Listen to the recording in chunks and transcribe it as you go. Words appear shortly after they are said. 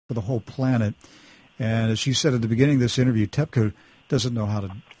for the whole planet. And as you said at the beginning of this interview, TEPCO doesn't know how to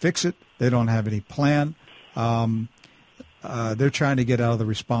fix it. They don't have any plan. They're trying to get out of the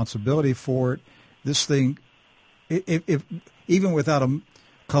responsibility for it. This thing, if even without a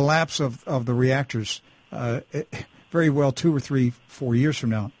collapse of the reactors, very well 2 or 3, 4 years from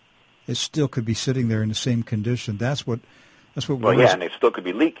now, it still could be sitting there in the same condition. That's what. Well, yeah, and it still could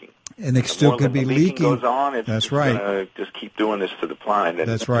be leaking. And it still could be leaking. Goes on. It's right. Going to just keep doing this to the planet. And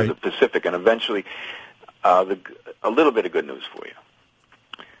That's right. To the Pacific, and eventually, a little bit of good news for you.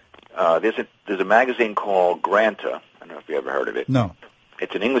 There's a magazine called Granta. I don't know if you ever heard of it. No.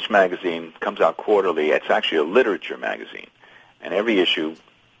 It's an English magazine. Comes out quarterly. It's actually a literature magazine, and every issue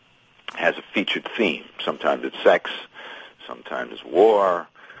has a featured theme. Sometimes it's sex, sometimes it's war,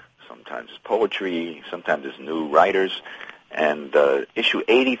 sometimes it's poetry, sometimes it's new writers. And issue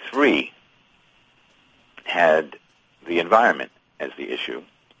 83 had the environment as the issue,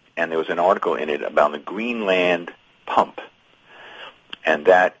 and there was an article in it about the Greenland pump. And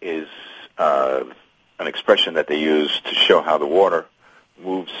that is an expression that they use to show how the water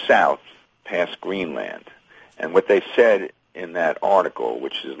moves south past Greenland. And what they said in that article,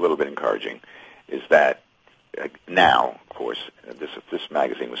 which is a little bit encouraging, is that now, of course, this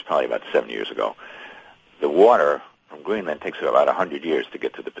magazine was probably about 7 years ago, the water from Greenland takes about 100 years to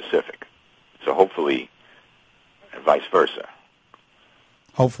get to the Pacific. So hopefully, vice versa.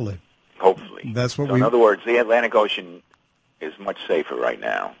 Hopefully. That's what In other words, the Atlantic Ocean is much safer right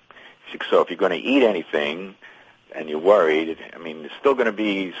now. So if you're going to eat anything and you're worried, I mean, there's still going to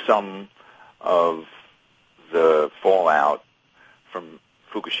be some of the fallout from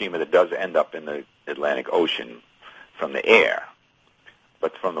Fukushima that does end up in the Atlantic Ocean from the air.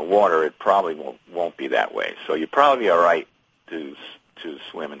 But from the water, it probably won't be that way. So you're probably all right to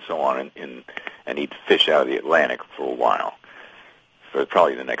swim and so on and eat fish out of the Atlantic for a while, for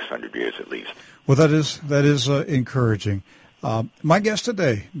probably the next 100 years at least. Well, that is encouraging. My guest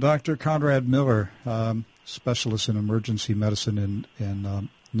today, Dr. Conrad Miller, specialist in emergency medicine in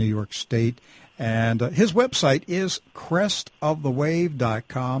New York State. And his website is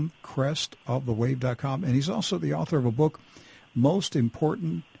crestofthewave.com, crestofthewave.com. And he's also the author of a book, Most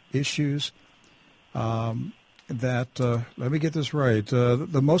Important Issues let me get this right,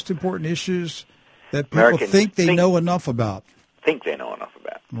 the most important issues that people Americans think they know enough about. Think they know enough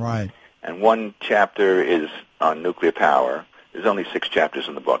about. Right. And one chapter is on nuclear power. There's only 6 chapters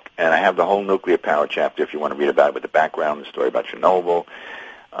in the book. And I have the whole nuclear power chapter if you want to read about it, with the background, the story about Chernobyl,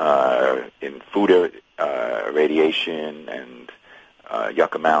 in food radiation, and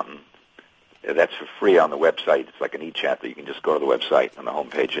Yucca Mountain. That's for free on the website. It's like an e-chapter. You can just go to the website on the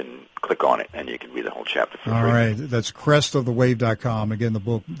homepage and click on it, and you can read the whole chapter for free. All right. That's crestofthewave.com. Again, the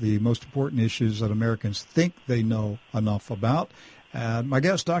book, The Most Important Issues That Americans Think They Know Enough About. My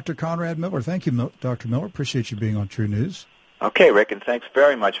guest, Dr. Conrad Miller. Thank you, Dr. Miller. Appreciate you being on True News. Okay, Rick, and thanks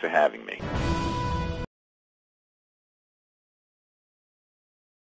very much for having me.